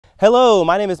Hello,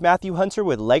 my name is Matthew Hunter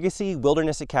with Legacy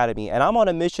Wilderness Academy, and I'm on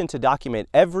a mission to document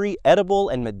every edible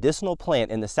and medicinal plant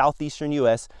in the southeastern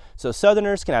U.S. so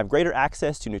Southerners can have greater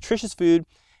access to nutritious food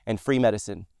and free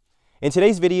medicine. In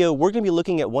today's video, we're going to be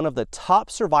looking at one of the top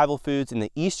survival foods in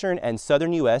the eastern and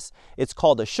southern U.S. It's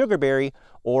called the sugarberry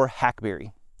or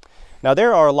hackberry. Now,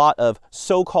 there are a lot of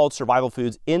so-called survival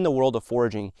foods in the world of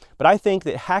foraging, but I think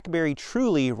that hackberry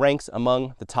truly ranks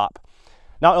among the top.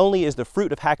 Not only is the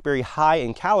fruit of hackberry high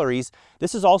in calories,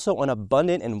 this is also an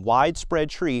abundant and widespread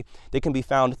tree that can be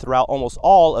found throughout almost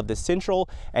all of the central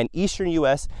and eastern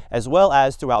U.S., as well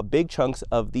as throughout big chunks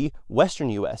of the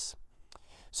western U.S.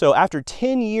 So after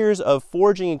 10 years of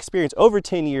foraging experience, over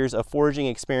 10 years of foraging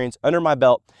experience under my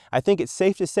belt, I think it's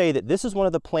safe to say that this is one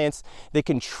of the plants that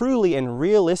can truly and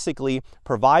realistically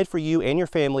provide for you and your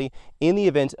family in the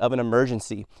event of an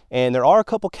emergency. And there are a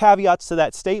couple caveats to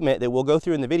that statement that we'll go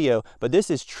through in the video, but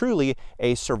this is truly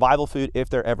a survival food if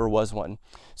there ever was one.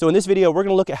 So in this video, we're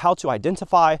going to look at how to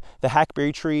identify the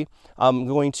hackberry tree. I'm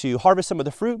going to harvest some of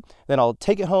the fruit, then I'll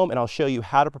take it home and I'll show you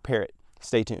how to prepare it.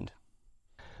 Stay tuned.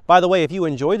 By the way, if you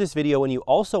enjoyed this video and you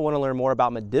also want to learn more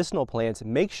about medicinal plants,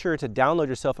 make sure to download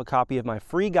yourself a copy of my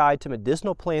free guide to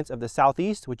medicinal plants of the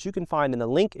Southeast, which you can find in the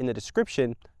link in the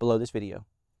description below this video.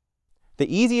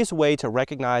 The easiest way to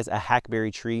recognize a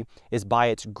hackberry tree is by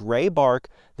its gray bark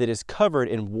that is covered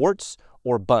in warts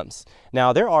or bumps.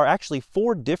 Now, there are actually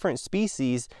 4 different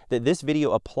species that this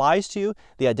video applies to.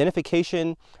 The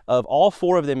identification of all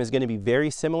 4 of them is going to be very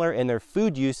similar, and their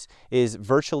food use is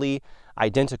virtually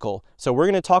identical. So we're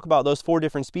going to talk about those 4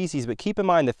 different species, but keep in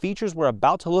mind the features we're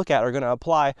about to look at are going to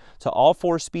apply to all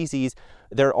 4 species.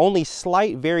 There are only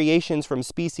slight variations from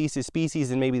species to species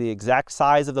in maybe the exact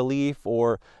size of the leaf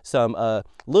or some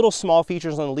little small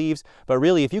features on the leaves, but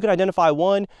really if you can identify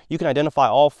one, you can identify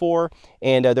all 4,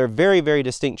 and they're very, very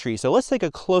distinct trees. So let's take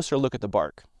a closer look at the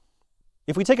bark.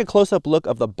 If we take a close-up look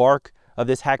of the bark of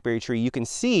this hackberry tree, you can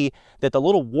see that the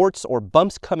little warts or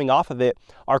bumps coming off of it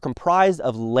are comprised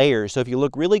of layers. So if you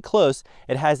look really close,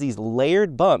 it has these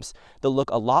layered bumps that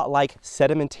look a lot like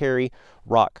sedimentary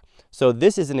rock. So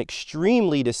this is an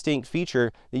extremely distinct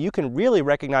feature that you can really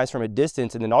recognize from a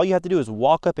distance, and then all you have to do is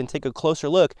walk up and take a closer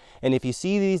look, and if you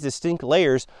see these distinct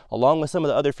layers along with some of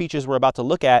the other features we're about to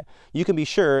look at, you can be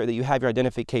sure that you have your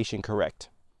identification correct.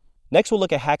 Next, we'll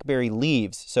look at hackberry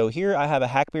leaves. So here I have a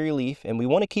hackberry leaf, and we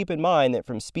want to keep in mind that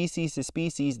from species to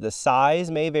species, the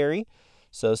size may vary.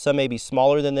 So some may be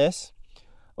smaller than this.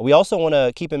 We also want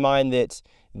to keep in mind that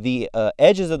the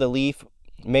edges of the leaf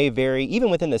may vary even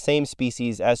within the same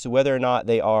species as to whether or not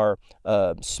they are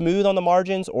smooth on the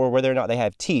margins or whether or not they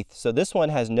have teeth. So this one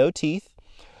has no teeth.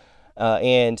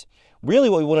 And really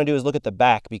what we want to do is look at the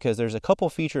back, because there's a couple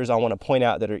features I want to point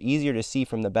out that are easier to see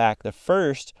from the back. The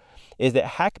first is that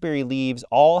hackberry leaves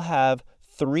all have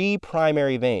 3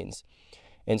 primary veins.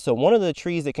 And so one of the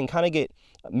trees that can kind of get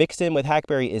mixed in with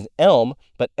hackberry is elm,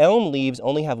 but elm leaves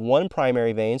only have 1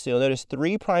 primary vein. So you'll notice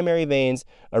 3 primary veins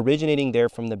originating there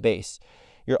from the base.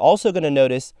 You're also going to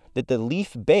notice that the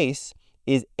leaf base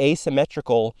is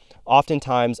asymmetrical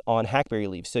oftentimes on hackberry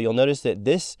leaves. So you'll notice that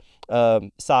this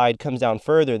side comes down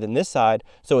further than this side,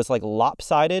 so it's like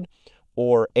lopsided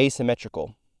or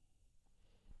asymmetrical.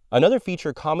 Another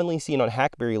feature commonly seen on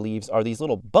hackberry leaves are these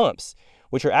little bumps,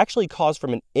 which are actually caused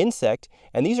from an insect,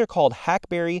 and these are called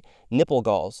hackberry nipple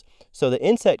galls. So the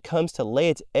insect comes to lay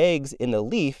its eggs in the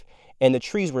leaf, and the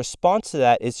tree's response to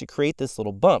that is to create this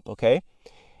little bump, okay?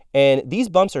 And these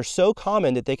bumps are so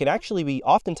common that they can actually be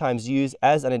oftentimes used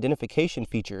as an identification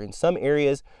feature. In some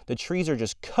areas, the trees are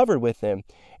just covered with them.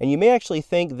 And you may actually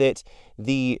think that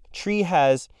the tree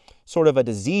has sort of a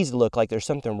diseased look, like there's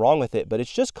something wrong with it, but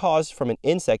it's just caused from an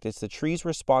insect. It's the tree's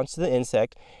response to the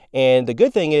insect. And the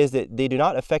good thing is that they do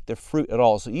not affect the fruit at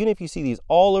all. So even if you see these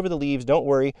all over the leaves, don't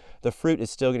worry, the fruit is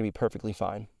still going to be perfectly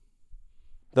fine.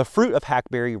 The fruit of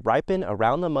hackberry ripen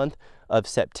around the month of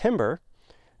September.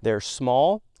 They're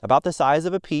small, about the size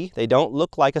of a pea. They don't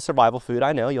look like a survival food,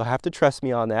 I know, you'll have to trust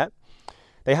me on that.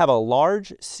 They have a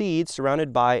large seed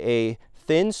surrounded by a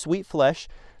thin, sweet flesh.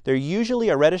 They're usually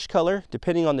a reddish color.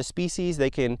 Depending on the species, they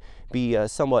can be a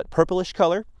somewhat purplish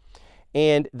color,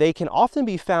 and they can often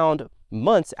be found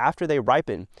months after they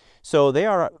ripen. So they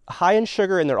are high in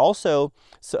sugar, and they're also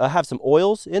have some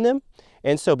oils in them.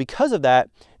 And so because of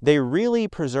that, they really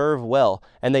preserve well,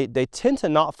 and they tend to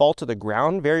not fall to the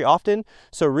ground very often.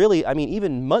 So really, I mean,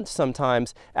 even months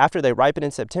sometimes after they ripen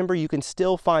in September, you can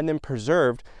still find them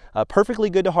preserved, perfectly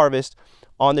good to harvest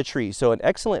on the tree. So an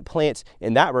excellent plant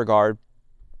in that regard.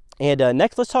 And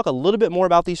next, let's talk a little bit more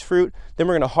about these fruit. Then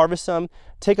we're going to harvest some,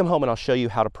 take them home, and I'll show you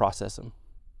how to process them.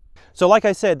 So like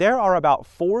I said, there are about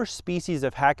 4 species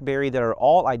of hackberry that are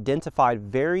all identified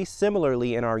very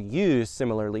similarly and are used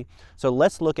similarly. So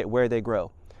let's look at where they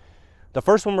grow. The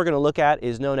first one we're going to look at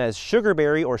is known as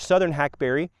sugarberry or southern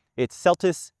hackberry. It's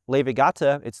Celtis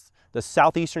laevigata. It's the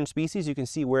southeastern species. You can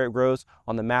see where it grows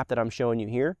on the map that I'm showing you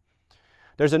here.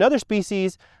 There's another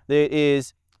species that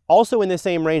is also in the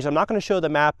same range. I'm not going to show the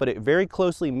map, but it very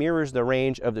closely mirrors the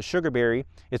range of the sugarberry.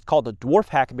 It's called the dwarf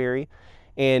hackberry,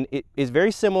 and it is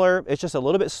very similar. It's just a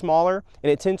little bit smaller,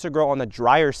 and it tends to grow on the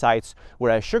drier sites,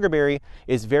 whereas sugarberry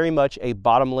is very much a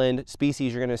bottomland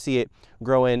species. You're going to see it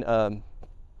growing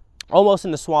almost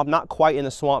in the swamp, not quite in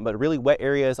the swamp, but really wet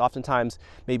areas, oftentimes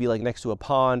maybe like next to a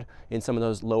pond in some of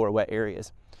those lower wet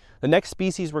areas. The next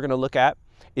species we're going to look at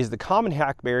is the common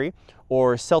hackberry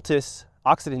or Celtis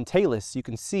occidentalis. You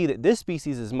can see that this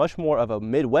species is much more of a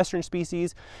Midwestern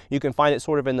species. You can find it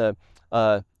sort of in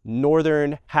the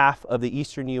northern half of the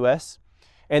eastern US.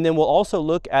 And then we'll also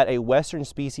look at a western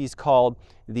species called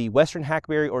the western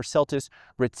hackberry or Celtis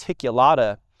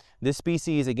reticulata. This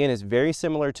species, again, is very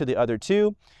similar to the other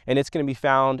two, and it's going to be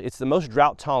found, it's the most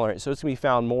drought tolerant, so it's going to be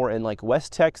found more in like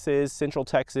West Texas, Central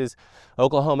Texas,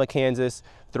 Oklahoma, Kansas,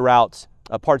 throughout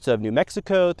parts of New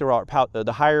Mexico, throughout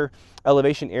the higher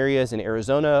elevation areas in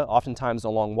Arizona, oftentimes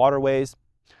along waterways,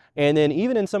 and then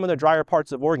even in some of the drier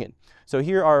parts of Oregon. So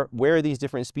here are where these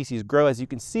different species grow. As you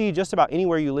can see, just about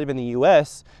anywhere you live in the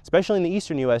US, especially in the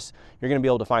eastern US, you're going to be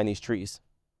able to find these trees.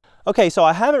 Okay, so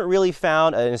I haven't really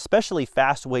found an especially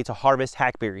fast way to harvest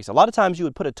hackberries. A lot of times you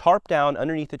would put a tarp down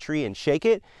underneath the tree and shake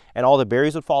it, and all the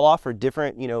berries would fall off for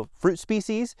different, fruit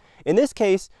species. In this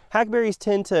case, hackberries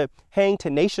tend to hang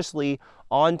tenaciously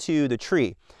onto the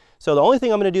tree. So the only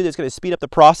thing I'm going to do that's going to speed up the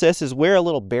process is wear a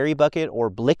little berry bucket, or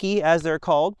blicky as they're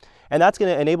called, and that's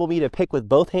going to enable me to pick with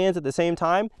both hands at the same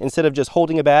time instead of just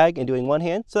holding a bag and doing one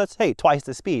hand. So that's, hey, twice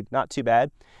the speed, not too bad.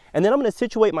 And then I'm going to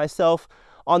situate myself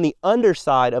on the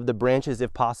underside of the branches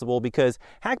if possible, because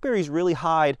hackberries really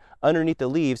hide underneath the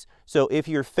leaves. So if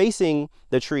you're facing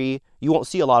the tree, you won't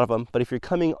see a lot of them, but if you're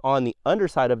coming on the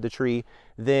underside of the tree,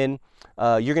 then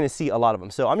you're going to see a lot of them.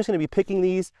 So I'm just going to be picking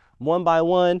these one by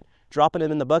one, dropping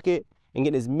them in the bucket and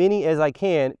getting as many as I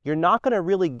can. You're not going to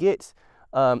really get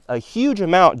a huge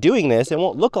amount doing this. It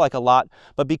won't look like a lot,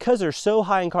 but because they're so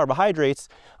high in carbohydrates,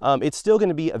 it's still going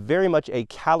to be very much a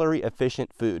calorie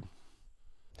efficient food.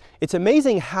 It's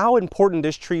amazing how important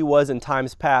this tree was in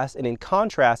times past, and in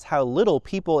contrast, how little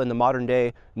people in the modern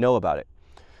day know about it.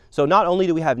 So not only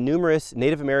do we have numerous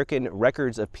Native American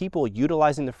records of people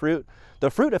utilizing the fruit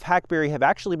of hackberry have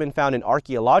actually been found in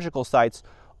archaeological sites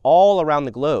all around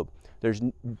the globe. There's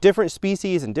different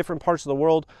species in different parts of the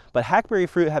world, but hackberry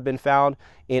fruit have been found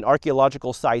in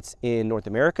archaeological sites in North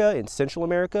America, in Central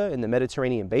America, in the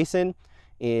Mediterranean basin,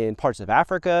 in parts of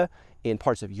Africa, in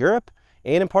parts of Europe,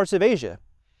 and in parts of Asia.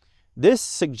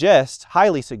 This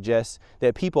highly suggests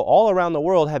that people all around the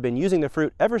world have been using the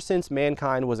fruit ever since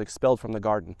mankind was expelled from the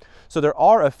garden. So there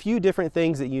are a few different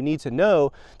things that you need to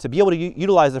know to be able to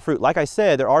utilize the fruit. Like I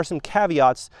said, there are some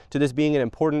caveats to this being an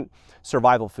important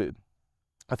survival food.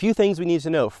 A few things we need to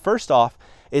know. First off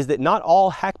is that not all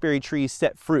hackberry trees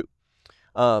set fruit.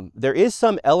 There is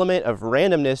some element of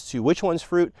randomness to which ones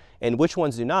fruit and which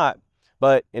ones do not.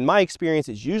 But in my experience,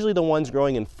 it's usually the ones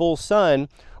growing in full sun,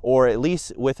 or at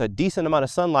least with a decent amount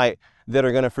of sunlight, that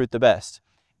are going to fruit the best.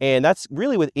 And that's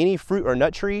really with any fruit or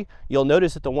nut tree. You'll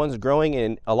notice that the ones growing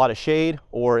in a lot of shade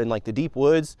or in like the deep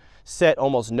woods set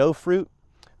almost no fruit,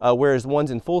 whereas ones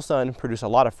in full sun produce a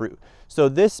lot of fruit. So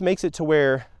this makes it to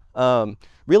where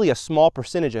really a small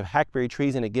percentage of hackberry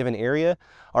trees in a given area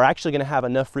are actually going to have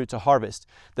enough fruit to harvest.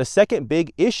 The second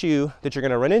big issue that you're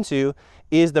going to run into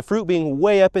is the fruit being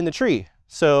way up in the tree.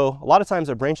 So a lot of times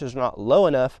the branches are not low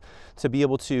enough to be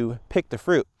able to pick the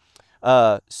fruit.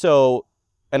 And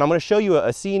I'm going to show you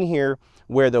a scene here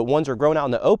where the ones are grown out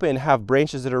in the open have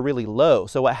branches that are really low.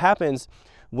 So what happens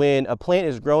when a plant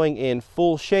is growing in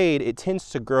full shade, it tends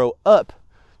to grow up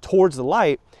towards the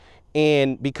light.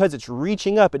 And because it's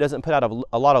reaching up, it doesn't put out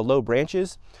a lot of low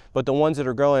branches, but the ones that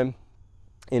are growing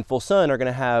in full sun are going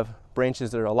to have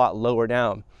branches that are a lot lower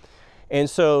down. And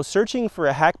so searching for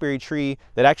a hackberry tree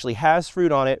that actually has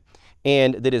fruit on it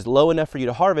and that is low enough for you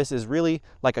to harvest is really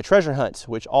like a treasure hunt,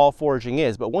 which all foraging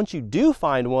is. But once you do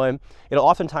find one, it'll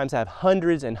oftentimes have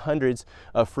hundreds and hundreds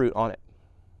of fruit on it.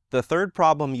 The third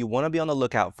problem you want to be on the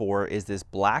lookout for is this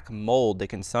black mold that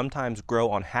can sometimes grow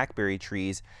on hackberry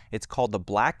trees. It's called the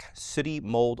black sooty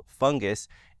mold fungus,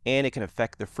 and it can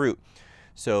affect the fruit.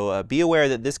 So be aware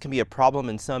that this can be a problem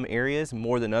in some areas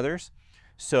more than others.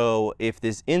 So if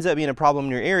this ends up being a problem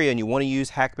in your area and you want to use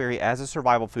hackberry as a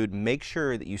survival food, make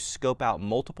sure that you scope out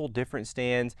multiple different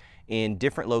stands in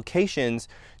different locations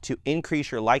to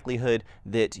increase your likelihood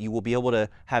that you will be able to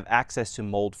have access to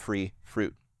mold-free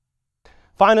fruit.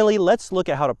 Finally, let's look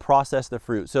at how to process the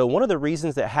fruit. So one of the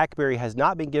reasons that hackberry has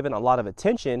not been given a lot of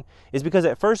attention is because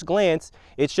at first glance,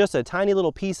 it's just a tiny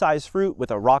little pea-sized fruit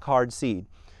with a rock-hard seed.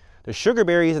 The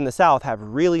sugarberries in the South have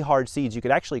really hard seeds. You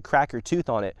could actually crack your tooth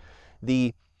on it.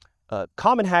 The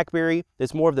common hackberry,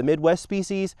 that's more of the Midwest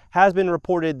species, has been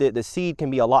reported that the seed can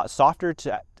be a lot softer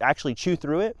to actually chew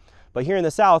through it. But here in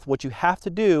the South, what you have to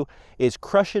do is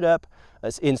crush it up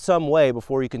in some way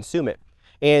before you consume it.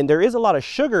 And there is a lot of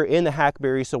sugar in the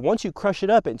hackberry, so once you crush it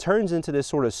up, it turns into this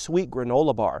sort of sweet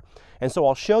granola bar. And so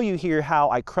I'll show you here how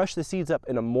I crush the seeds up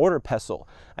in a mortar pestle.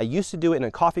 I used to do it in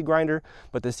a coffee grinder,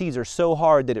 but the seeds are so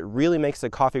hard that it really makes the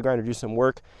coffee grinder do some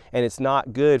work, and it's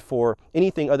not good for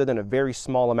anything other than a very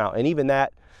small amount. And even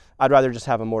that, I'd rather just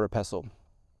have a mortar pestle.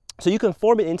 So you can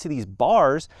form it into these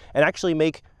bars and actually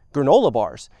make granola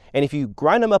bars. And if you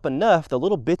grind them up enough, the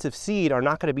little bits of seed are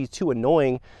not going to be too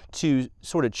annoying to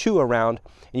sort of chew around.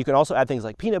 And you can also add things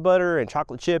like peanut butter and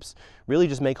chocolate chips, really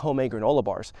just make homemade granola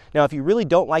bars. Now, if you really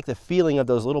don't like the feeling of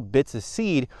those little bits of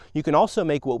seed, you can also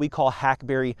make what we call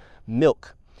hackberry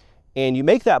milk. And you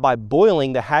make that by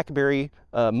boiling the hackberry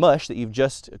mush that you've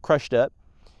just crushed up.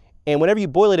 And whenever you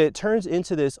boil it, it turns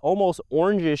into this almost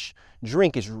orangish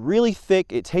drink. It's really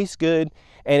thick, it tastes good,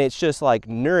 and it's just like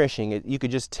nourishing. You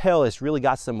could just tell it's really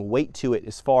got some weight to it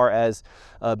as far as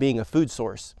being a food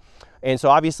source. And so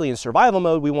obviously in survival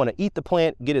mode, we want to eat the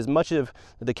plant, get as much of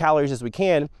the calories as we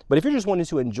can. But if you're just wanting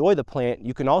to enjoy the plant,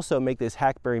 you can also make this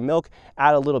hackberry milk,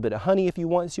 add a little bit of honey if you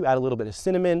want to, add a little bit of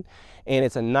cinnamon, and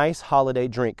it's a nice holiday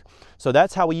drink. So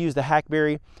that's how we use the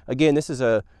hackberry. Again, this is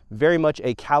very much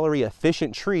a calorie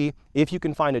efficient tree. If you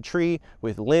can find a tree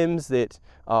with limbs that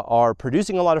are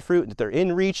producing a lot of fruit, that they're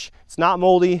in reach, it's not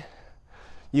moldy,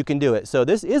 you can do it. So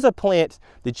this is a plant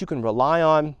that you can rely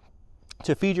on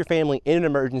to feed your family in an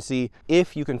emergency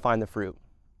if you can find the fruit.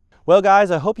 Well guys,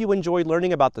 I hope you enjoyed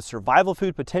learning about the survival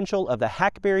food potential of the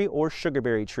hackberry or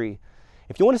sugarberry tree.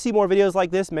 If you want to see more videos like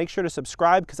this, make sure to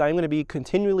subscribe because I'm going to be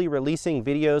continually releasing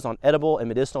videos on edible and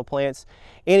medicinal plants.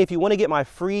 And if you want to get my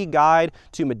free guide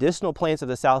to medicinal plants of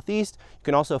the Southeast, you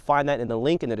can also find that in the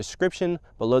link in the description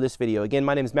below this video. Again,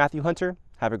 my name is Matthew Hunter.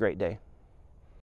 Have a great day.